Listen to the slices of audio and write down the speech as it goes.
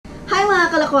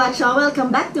mga kalakwatsa! Welcome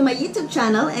back to my YouTube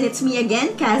channel, and it's me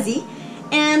again, Kazi.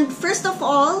 And first of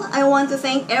all, I want to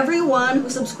thank everyone who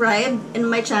subscribed in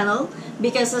my channel,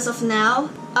 because as of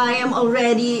now, I am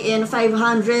already in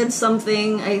 500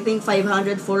 something, I think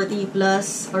 540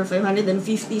 plus or 550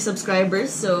 subscribers.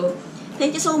 So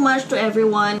thank you so much to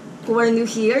everyone who are new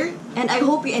here, and I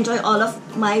hope you enjoy all of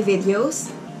my videos.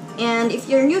 And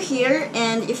if you're new here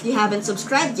and if you haven't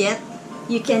subscribed yet,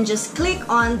 you can just click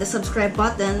on the subscribe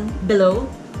button below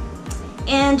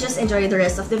and just enjoy the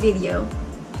rest of the video.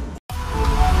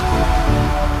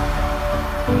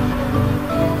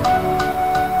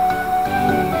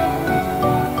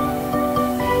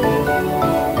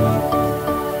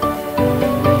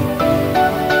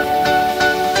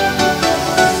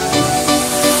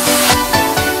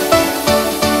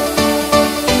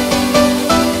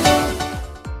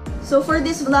 So for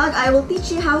this vlog, I will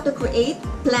teach you how to create,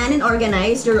 plan, and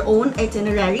organize your own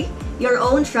itinerary, your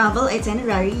own travel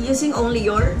itinerary using only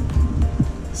your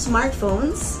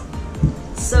smartphones.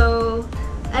 So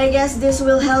I guess this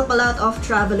will help a lot of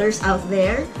travelers out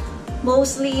there,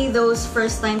 mostly those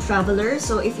first-time travelers.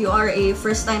 So if you are a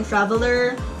first-time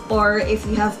traveler, or if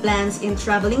you have plans in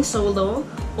traveling solo,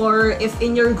 or if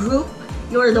in your group,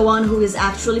 you're the one who is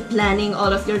actually planning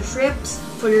all of your trips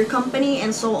for your company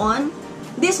and so on,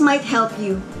 this might help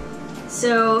you.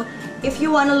 So if you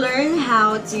want to learn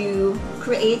how to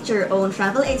create your own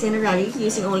travel itinerary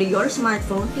using only your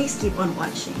smartphone, please keep on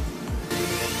watching.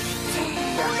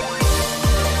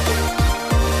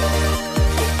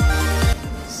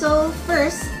 So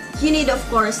first, you need of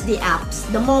course the apps,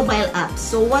 the mobile apps.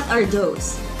 So what are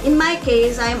those? In my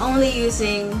case, I'm only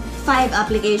using 5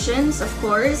 applications, of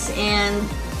course, and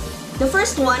the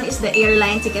first one is the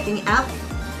airline ticketing app.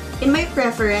 In my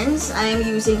preference, I'm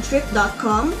using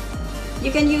trip.com.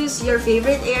 You can use your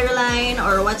favorite airline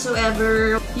or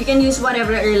whatsoever. You can use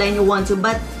whatever airline you want to,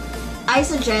 but I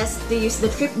suggest to use the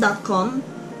trip.com.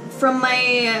 From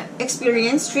my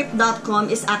experience, trip.com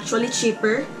is actually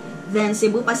cheaper than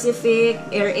Cebu Pacific,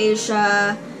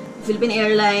 AirAsia, Philippine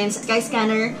Airlines,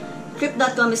 Skyscanner.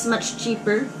 Trip.com is much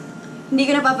cheaper. Hindi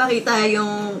ko napapakita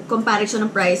yung comparison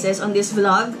ng prices on this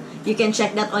vlog. You can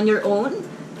check that on your own.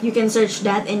 You can search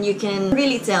that and you can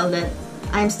really tell that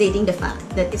I'm stating the fact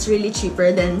that it's really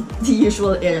cheaper than the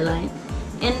usual airline.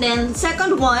 And then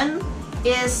second one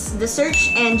is the search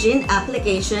engine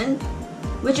application,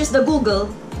 which is the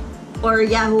Google or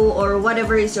Yahoo or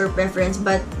whatever is your preference,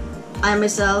 but I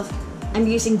myself, I'm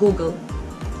using Google.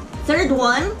 Third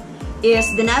one is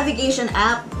the navigation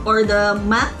app or the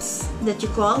maps that you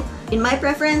call. In my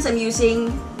preference, I'm using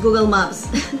Google Maps.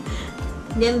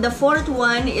 Then the fourth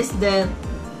one is the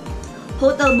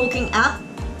hotel booking app.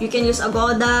 You can use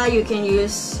Agoda, you can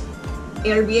use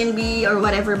Airbnb or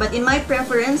whatever, but in my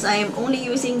preference, I am only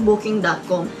using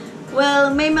booking.com.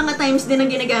 Well, may mga times din na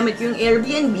ginagamit yung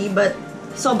Airbnb, but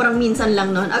sobrang minsan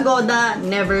lang nun. Agoda,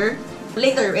 never.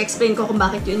 Later, explain ko kung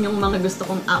bakit yun yung mga gusto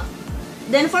kong app.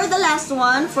 Then for the last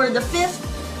one, for the fifth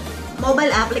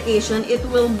mobile application, it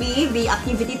will be the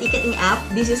activity ticketing app.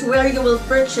 This is where you will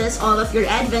purchase all of your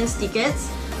advance tickets,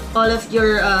 all of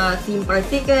your theme park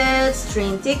tickets,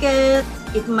 train tickets.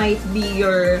 It might be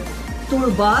your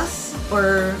tour bus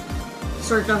or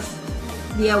sort of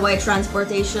DIY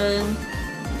transportation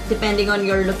depending on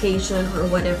your location or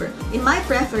whatever. In my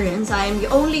preference, I am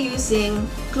only using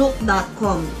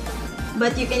Klook.com,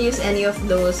 but you can use any of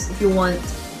those if you want,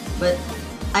 but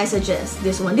I suggest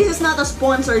this one. This is not a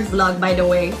sponsored vlog, by the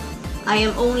way. I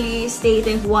am only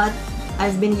stating what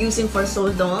I've been using for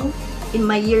so long in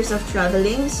my years of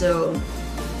traveling, so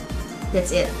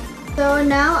that's it. So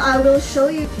now I will show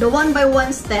you the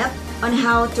one-by-one step on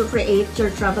how to create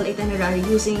your travel itinerary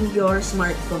using your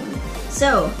smartphone.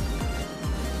 So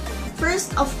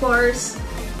first, of course,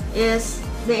 is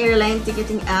the airline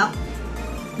ticketing app,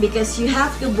 because you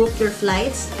have to book your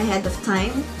flights ahead of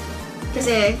time.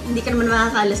 Kasi hindi ka naman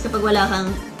makakaalis kapag wala kang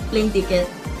plane ticket,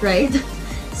 right?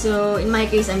 So in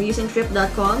my case, I'm using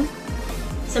trip.com.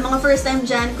 Sa mga first time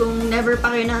dyan, kung never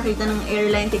pa kayo nakakita ng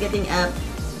airline ticketing app,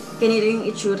 ganito yung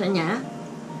itsura niya.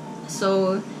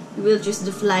 So, you will choose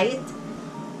the flight.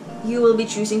 You will be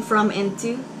choosing from and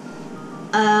to.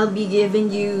 I'll be giving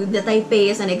you the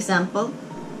Taipei as an example.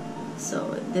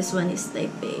 So, this one is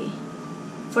Taipei.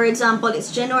 For example, it's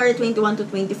January 21 to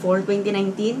 24,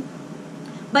 2019.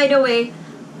 By the way,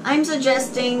 I'm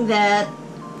suggesting that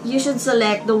you should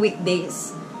select the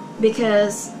weekdays,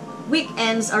 because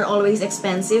weekends are always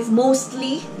expensive,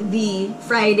 mostly the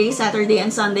Friday, Saturday, and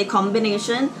Sunday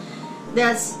combination.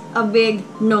 That's a big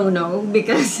no-no,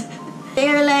 because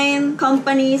airline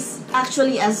companies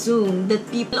actually assume that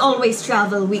people always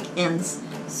travel weekends.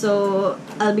 So,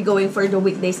 I'll be going for the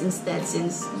weekdays instead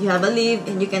since you have a leave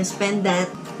and you can spend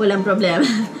that. Walang problema.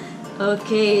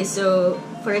 Okay, so,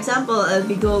 for example, I'll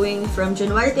be going from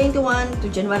January 21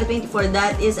 to January 24.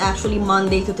 That is actually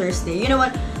Monday to Thursday. You know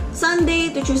what?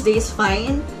 Sunday to Tuesday is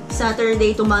fine.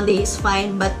 Saturday to Monday is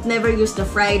fine. But never use the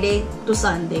Friday to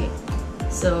Sunday.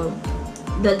 So,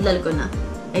 daldal ko na.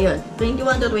 Ayun,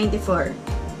 21 to 24.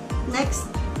 Next.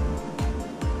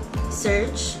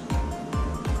 Search.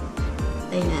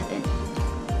 Tayo natin.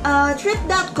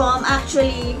 Trip.com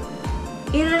actually,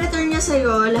 i-return niya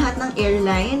sa'yo lahat ng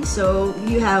airline. So,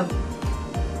 you have,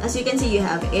 as you can see, you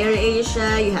have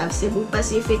AirAsia, you have Cebu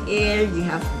Pacific Air, you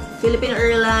have Philippine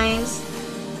Airlines,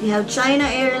 you have China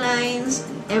Airlines,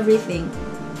 everything.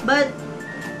 But,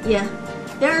 yeah,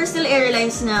 there are still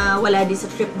airlines na wala din sa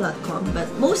Trip.com.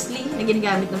 But mostly, na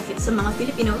ginagamit ng sa mga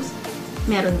Filipinos,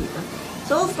 meron dito.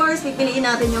 So, of course, pipiliin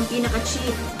natin yung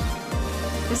pinaka-cheap.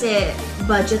 Kasi,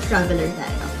 budget traveler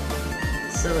tayo.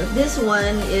 So, this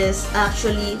one is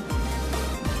actually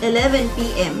 11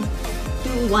 p.m.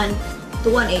 to 1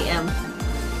 a.m.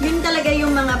 Yun talaga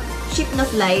yung mga cheap na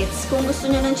flights. Kung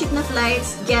gusto nyo ng cheap na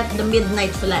flights, get the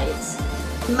midnight flights.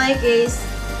 In my case,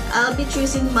 I'll be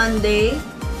choosing Monday,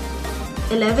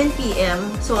 11 p.m.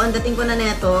 So, ang dating ko na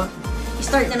neto,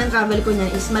 start na ng travel ko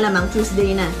niyan is malamang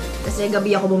Tuesday na. Kasi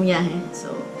gabi ako bumiyahe.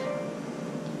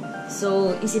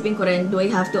 So, isipin ko rin, do I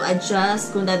have to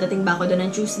adjust kung dadating ba ako doon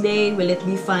ng Tuesday? Will it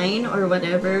be fine or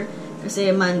whatever?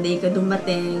 Kasi Monday ka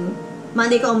dumating.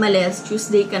 Monday ka umalis,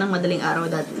 Tuesday ka ng madaling araw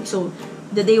dating. So,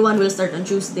 the day 1 will start on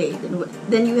Tuesday.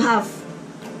 Then you have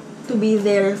to be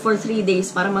there for 3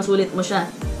 days para masulit mo siya.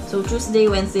 So, Tuesday,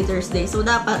 Wednesday, Thursday. So,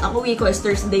 dapat, ang uwi ko is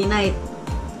Thursday night.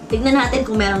 Tignan natin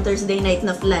kung merong Thursday night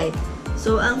na flight.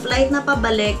 So, ang flight na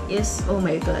pabalik is, oh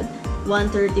my God,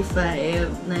 135,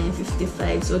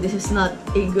 955. So this is not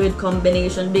a good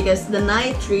combination because the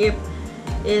night trip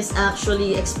is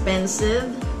actually expensive,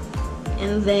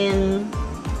 and then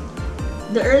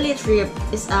the early trip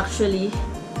is actually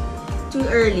too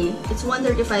early. It's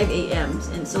 1:35 a.m.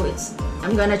 and so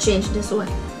I'm gonna change this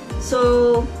one.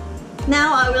 So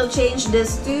now I will change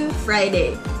this to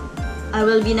Friday. I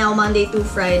will be now Monday to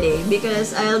Friday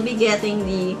because I'll be getting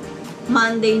the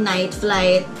Monday night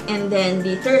flight and then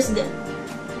the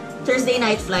Thursday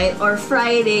night flight or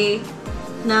Friday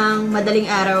ng madaling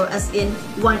araw as in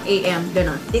 1 a.m.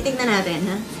 Ganon. Titignan natin,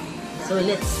 ha? So,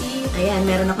 let's see. Ayan,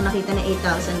 meron ako nakita na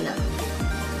 8,000 lang.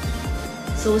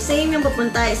 So, same yung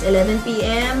papunta is 11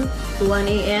 p.m. to 1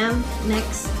 a.m.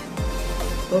 Next.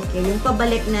 Okay, yung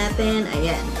pabalik natin.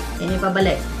 Ayan. Yan yung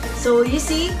pabalik. So, you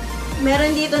see,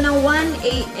 meron dito ng 1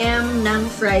 a.m. ng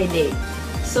Friday.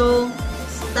 So,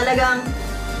 talagang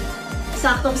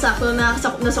saktong-sakto na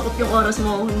sakop yung oras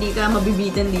mo, hindi ka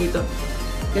mabibitin dito.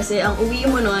 Kasi ang uwi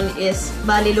mo nun is,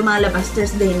 bali lumalabas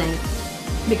Thursday night.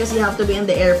 Because you have to be in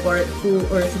the airport 2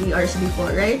 or 3 hours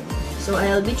before, right? So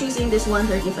I'll be choosing this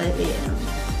 1:35 a.m.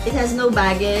 It has no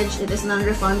baggage, it is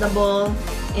non-refundable,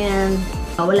 and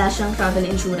wala siyang travel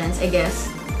insurance, I guess.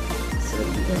 So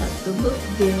you have to book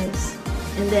this.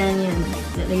 And then, yan.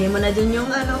 Lalagay mo na dun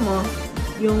yung ano mo,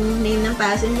 yung name ng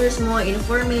passengers mo,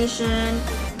 information,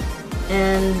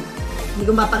 and hindi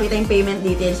ko mapakita yung payment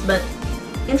details. But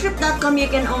in Trip.com, you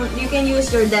can use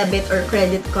your debit or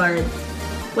credit card.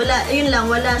 Wala, yun lang,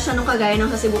 wala siya nung kagaya ng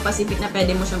sa Cebu Pacific na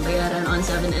pwede mo siyang bayaran on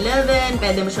 7-Eleven,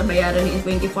 pwede mo siyang bayaran in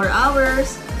 24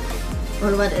 hours,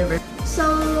 or whatever. So,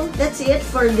 that's it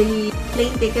for the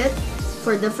plane ticket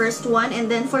for the first one. And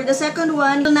then for the second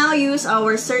one, we'll now use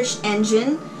our search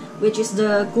engine, which is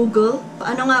the Google.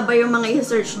 Ano nga ba yung mga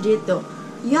i-search dito?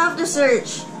 You have to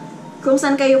search kung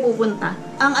saan kayo pupunta.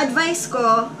 Ang advice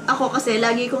ko, ako kasi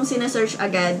lagi kong sinesearch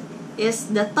agad,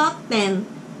 is the top 10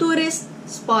 tourist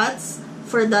spots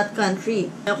for that country.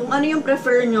 Kung ano yung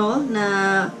prefer nyo na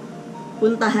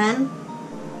puntahan,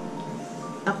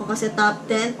 ako kasi top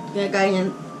 10, gaya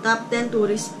yan, top 10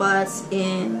 tourist spots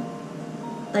in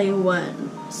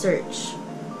Taiwan. Search.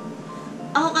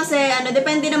 Ako kasi,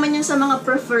 depende naman yung sa mga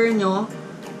prefer nyo.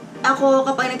 Ako,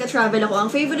 kapag nagka-travel ako, ang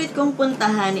favorite kong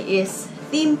puntahan is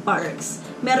theme parks.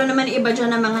 Meron naman iba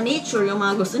dyan na mga nature, yung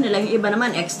mga gusto nila. Yung iba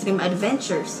naman, extreme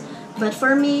adventures. But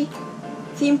for me,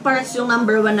 theme parks yung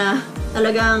number 1 na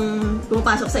talagang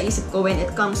pumapasok sa isip ko when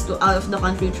it comes to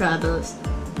out-of-the-country travels.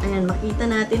 Ayan, makita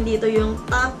natin dito yung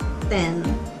top 10.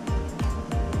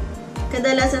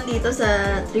 Kadalasan dito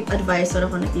sa TripAdvisor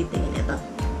ako natitingin ito.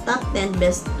 Top 10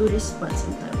 best tourist spots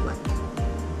in Taiwan.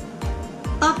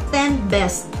 Top 10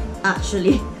 best,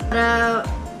 actually. Para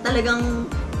talagang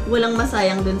walang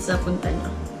masayang dun sa punta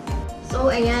nyo.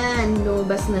 So, ayan.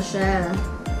 Lumabas na siya.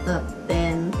 Top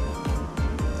 10.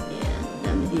 Ayan.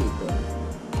 Dami dito.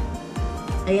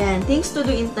 Ayan, things to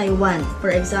do in Taiwan.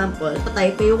 For example,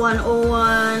 Taipei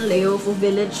 101, Leofu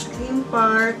Village Theme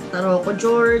Park, Taroko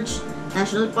Gorge,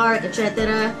 National Park,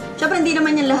 etc. Siyempre, hindi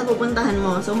naman yan lahat pupuntahan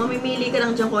mo. So, mamimili ka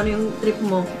lang dyan kung ano yung trip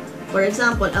mo. For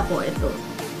example, ako, ito.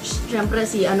 Siyempre,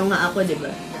 si ano nga ako,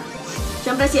 diba?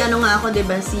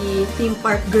 Si theme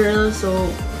park girl.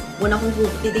 So, una kong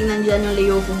titingnan dyan yung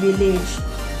Leofu Village.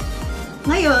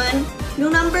 Ngayon,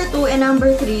 yung number 2 and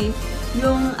number 3,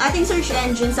 yung ating search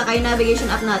engine saka yung navigation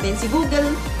app natin, si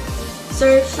Google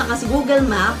Search saka si Google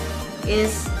Map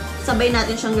is sabay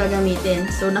natin siyang gagamitin.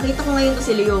 So, nakita ko ngayon to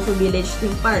si Leofu Village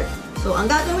Theme Park. So,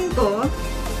 ang gagawin ko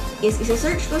is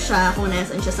isi-search ko siya kung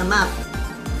nasaan siya sa map.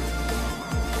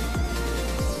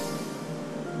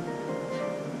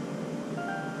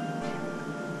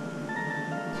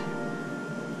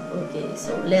 Okay,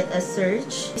 so let us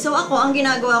search. So, ako, ang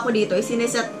ginagawa ko dito is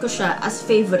siniset ko siya as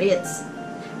favorites.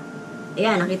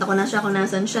 Ayan, nakita ko na siya kung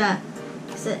nasan siya.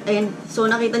 Ayan,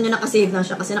 so nakita nyo nakasave na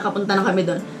siya kasi nakapunta na kami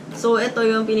doon. So, ito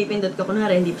yung pinipindot ko.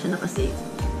 Kunwari, hindi pa siya nakasave.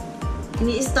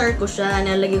 Ini-star ko siya,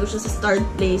 nalagay ko siya sa starred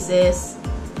places.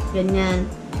 Ganyan.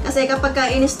 Kasi kapag ka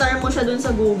in-star mo siya doon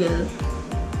sa Google,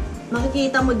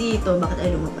 makikita mo dito, bakit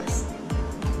ay lumabas?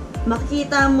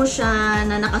 Makikita mo siya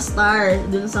na nakastar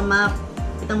doon sa map.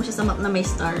 Kita mo siya sa map na may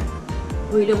star.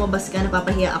 Uy, lumabas ka,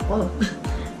 napapahiya ako.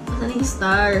 Nasaan yung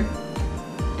star?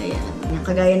 Ayan. Yung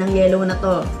kagaya ng yellow na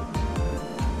to.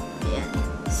 Ayan.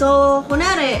 So,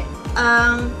 kunwari,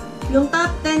 yung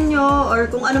top 10 nyo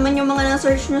or kung ano man yung mga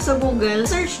na-search nyo sa Google,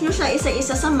 search nyo siya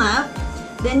isa-isa sa map.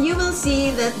 Then, you will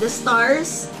see that the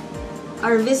stars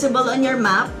are visible on your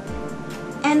map.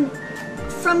 And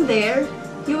from there,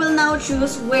 you will now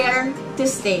choose where to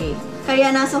stay.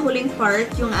 Kaya nasa huling part,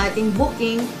 yung ating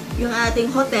booking, yung ating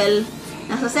hotel,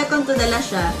 nasa second to the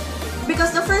last siya.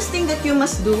 Because the first thing that you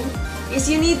must do is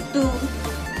you need to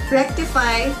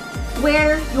rectify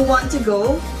where you want to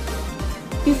go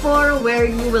before where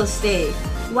you will stay.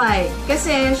 Why?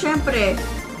 Kasi, syempre,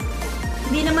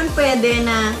 hindi naman pwede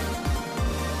na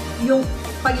yung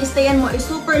pag-stayan mo is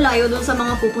super layo dun sa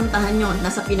mga pupuntahan nyo.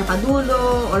 Nasa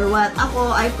pinakadulo or what.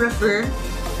 Ako, I prefer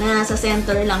na nasa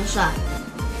center lang siya.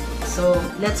 So,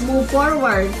 let's move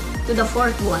forward to the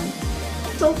fourth one.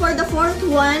 So, for the fourth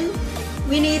one,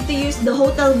 we need to use the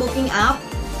hotel booking app,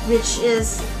 which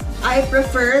is, I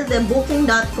prefer the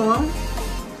booking.com.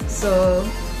 So,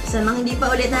 sa mga hindi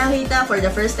pa ulit nakakita, for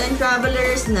the first time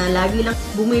travelers na lagi lang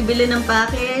bumibili ng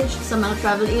package sa mga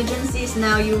travel agencies,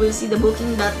 now you will see the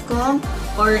booking.com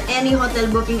or any hotel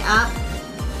booking app.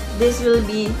 This will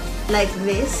be like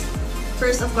this.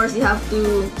 First, of course, you have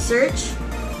to search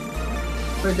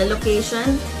for the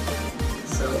location.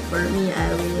 So, for me, I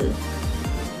will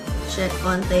check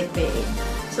on Taipei.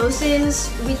 So,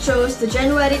 since we chose the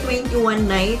January 21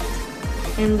 night,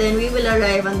 and then we will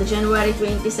arrive on the January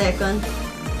 22nd,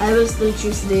 I will still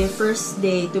choose the first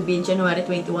day to be January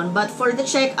 21. But for the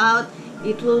checkout,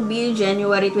 it will be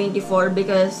January 24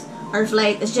 because our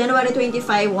flight is January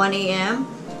 25, 1 a.m.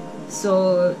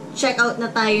 So, checkout na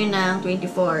tayo ng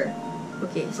 24.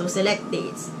 Okay, so select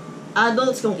dates.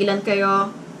 Adults, kung ilan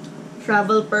kayo,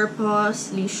 travel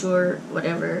purpose, leisure,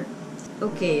 whatever.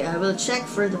 Okay, I will check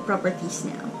for the properties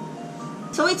now.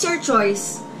 So, it's your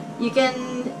choice. You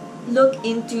can look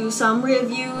into some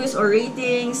reviews or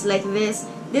ratings like this.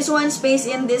 This one, Space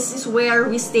Inn, this is where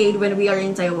we stayed when we are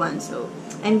in Taiwan. So,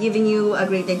 I'm giving you a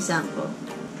great example.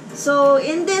 So,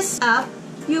 in this app,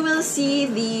 you will see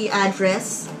the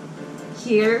address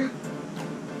here.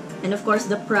 And of course,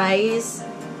 the price.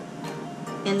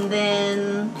 And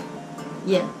then,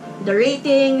 yeah, the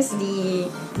ratings, the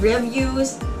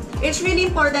reviews. It's really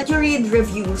important to read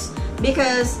reviews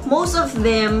because most of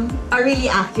them are really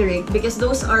accurate because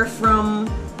those are from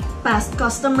past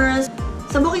customers.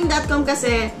 Sa booking.com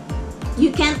kasi, you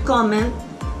can't comment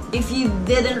if you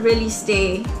didn't really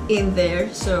stay in there.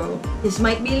 So, this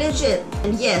might be legit.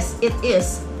 And yes, it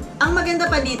is. Ang maganda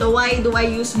pa dito, why do I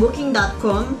use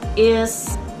booking.com is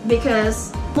because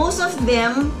most of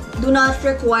them do not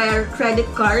require credit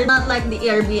card. Not like the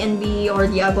Airbnb or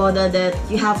the Agoda that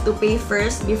you have to pay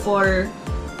first before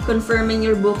confirming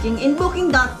your booking. In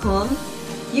booking.com,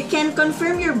 you can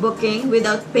confirm your booking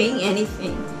without paying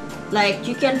anything. Like,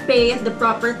 you can pay the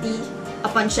property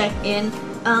upon check-in.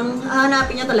 Ang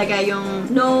hahanapin nyo talaga yung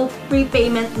no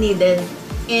prepayment needed.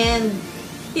 And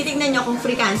titignan nyo kung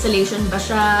free cancellation ba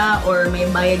siya or may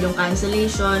bayad yung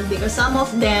cancellation because some of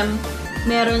them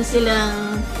meron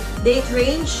silang date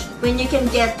range when you can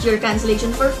get your cancellation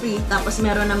for free tapos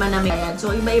meron naman na may bayad.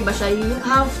 So iba-iba siya. You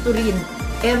have to read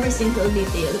every single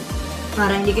detail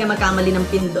para hindi kayo magkamali ng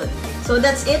pindot. So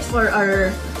that's it for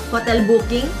our hotel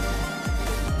booking.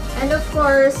 And of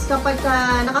course, kapag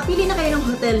nakapili na kayo ng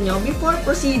hotel nyo, before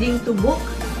proceeding to book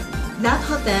that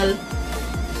hotel,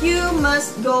 you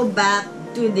must go back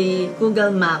to the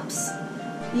Google Maps.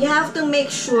 You have to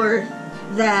make sure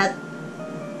that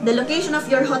the location of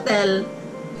your hotel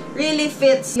really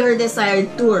fits your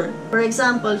desired tour. For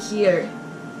example, here.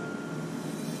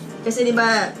 Kasi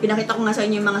diba, pinakita ko nga sa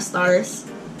inyo yung mga stars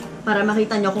para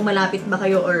makita nyo kung malapit ba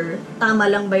kayo or tama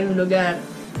lang ba yung lugar.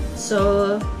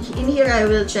 So, in here, I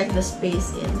will check the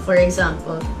space in. For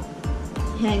example,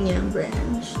 Hanyang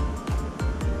branch.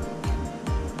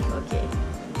 Okay.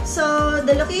 So,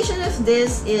 the location of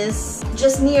this is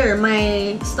just near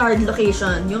my starred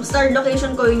location. Yung starred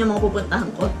location ko, yun yung mga pupuntahan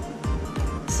ko.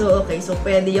 So, okay. So,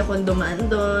 pwede akong dumaan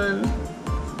doon,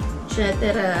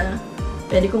 etc.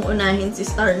 Pwede kong unahin si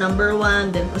star number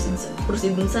 1, then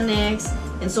proceed dun sa next,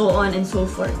 and so on and so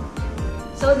forth.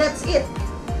 So, that's it.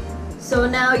 So,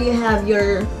 now you have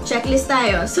your checklist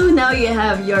tayo. So, now you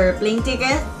have your plane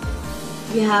ticket.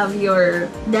 You have your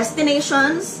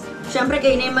destinations. Siyempre,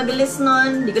 kayo na yung mag-list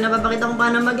nun. Hindi ko napapakita kung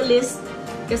paano mag-list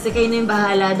kasi kayo na yung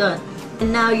bahala doon.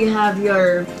 And now you have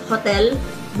your hotel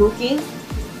booking.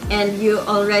 And you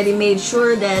already made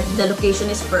sure that the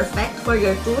location is perfect for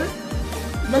your tour.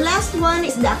 The last one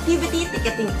is the activity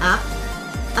ticketing app.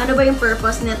 Ano ba yung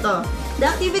purpose nito? The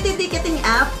activity ticketing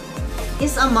app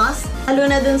is a must.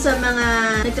 Lalo na dun sa mga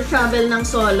nagtra-travel ng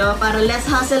solo para less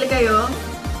hassle kayo.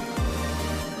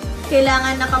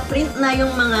 Kailangan nakaprint na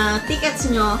yung mga tickets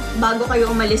nyo bago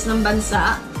kayo umalis ng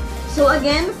bansa. So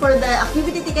again, for the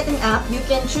activity ticketing app, you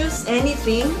can choose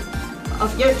anything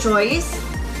of your choice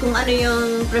kung ano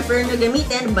yung prefer nyo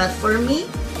gamitin. But for me,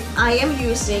 I am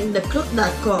using the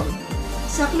Klook.com.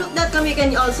 Sa Klook.com, you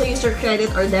can also use your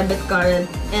credit or debit card.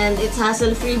 And it's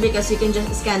hassle-free because you can just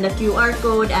scan the QR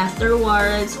code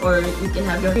afterwards or you can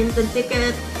have your printed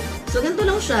ticket. So, ganito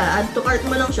lang siya. Add to cart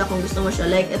mo lang siya kung gusto mo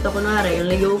siya. Like, ito kunwari, yung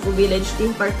Leofu Village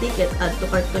Theme Park ticket, add to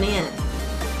cart ko na yan.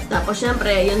 Tapos, syempre,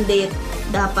 yung date,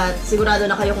 dapat sigurado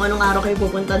na kayo kung anong araw kayo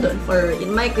pupunta doon. For,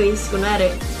 in my case,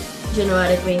 kunwari,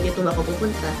 January 22 ako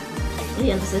pupunta.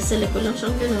 Ayan, tapos select ko lang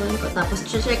siyang ganun. Tapos,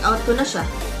 check out ko na siya.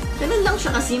 Ganun lang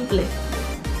siya kasimple.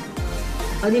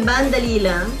 O, diba? Ang dali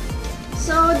lang.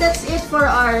 So, that's it for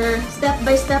our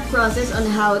step-by-step process on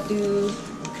how to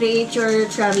create your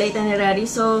travel itinerary.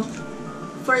 So,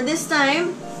 for this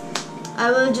time,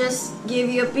 I will just give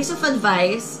you a piece of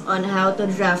advice on how to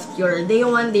draft your day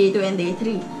 1, day 2, and day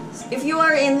 3. If you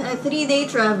are in a 3-day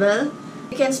travel,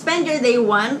 you can spend your day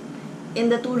 1 in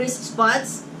the tourist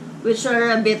spots, which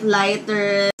are a bit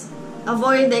lighter.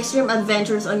 Avoid the extreme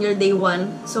adventures on your day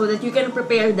 1 so that you can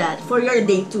prepare that for your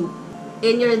day 2.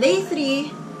 In your day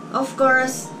 3, of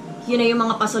course, yun na yung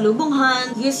mga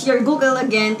pasalubunghan. Use your Google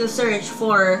again to search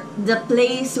for the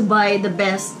place to buy the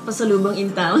best pasalubong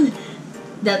in town.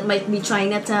 That might be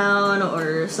Chinatown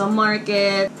or some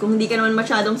market. Kung hindi ka naman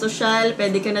masyadong social,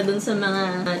 pwede ka na dun sa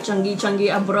mga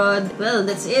changi-changi abroad. Well,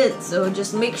 that's it. So,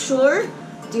 just make sure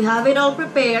to have it all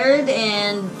prepared.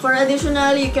 And for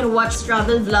additional, you can watch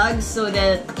travel vlogs so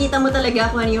that kita mo talaga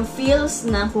kung ano yung feels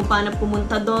na kung paano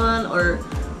pumunta dun or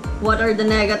what are the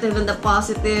negative and the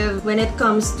positive when it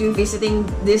comes to visiting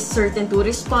this certain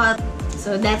tourist spot.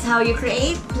 So that's how you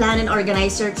create, plan and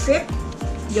organize your trip,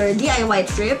 your DIY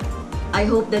trip. I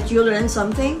hope that you learned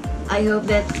something. I hope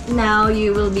that now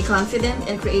you will be confident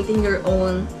in creating your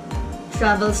own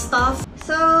travel stuff.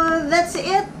 So that's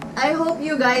it. I hope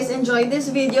you guys enjoyed this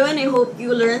video and I hope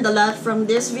you learned a lot from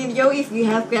this video. If you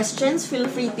have questions, feel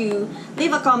free to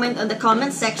leave a comment on the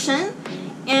comment section.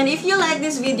 And if you like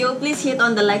this video, please hit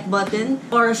on the like button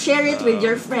or share it with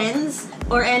your friends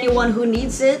or anyone who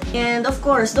needs it. And of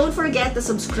course, don't forget to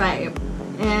subscribe.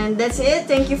 And that's it.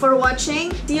 Thank you for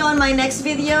watching. See you on my next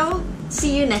video.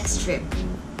 See you next trip.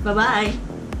 Bye-bye.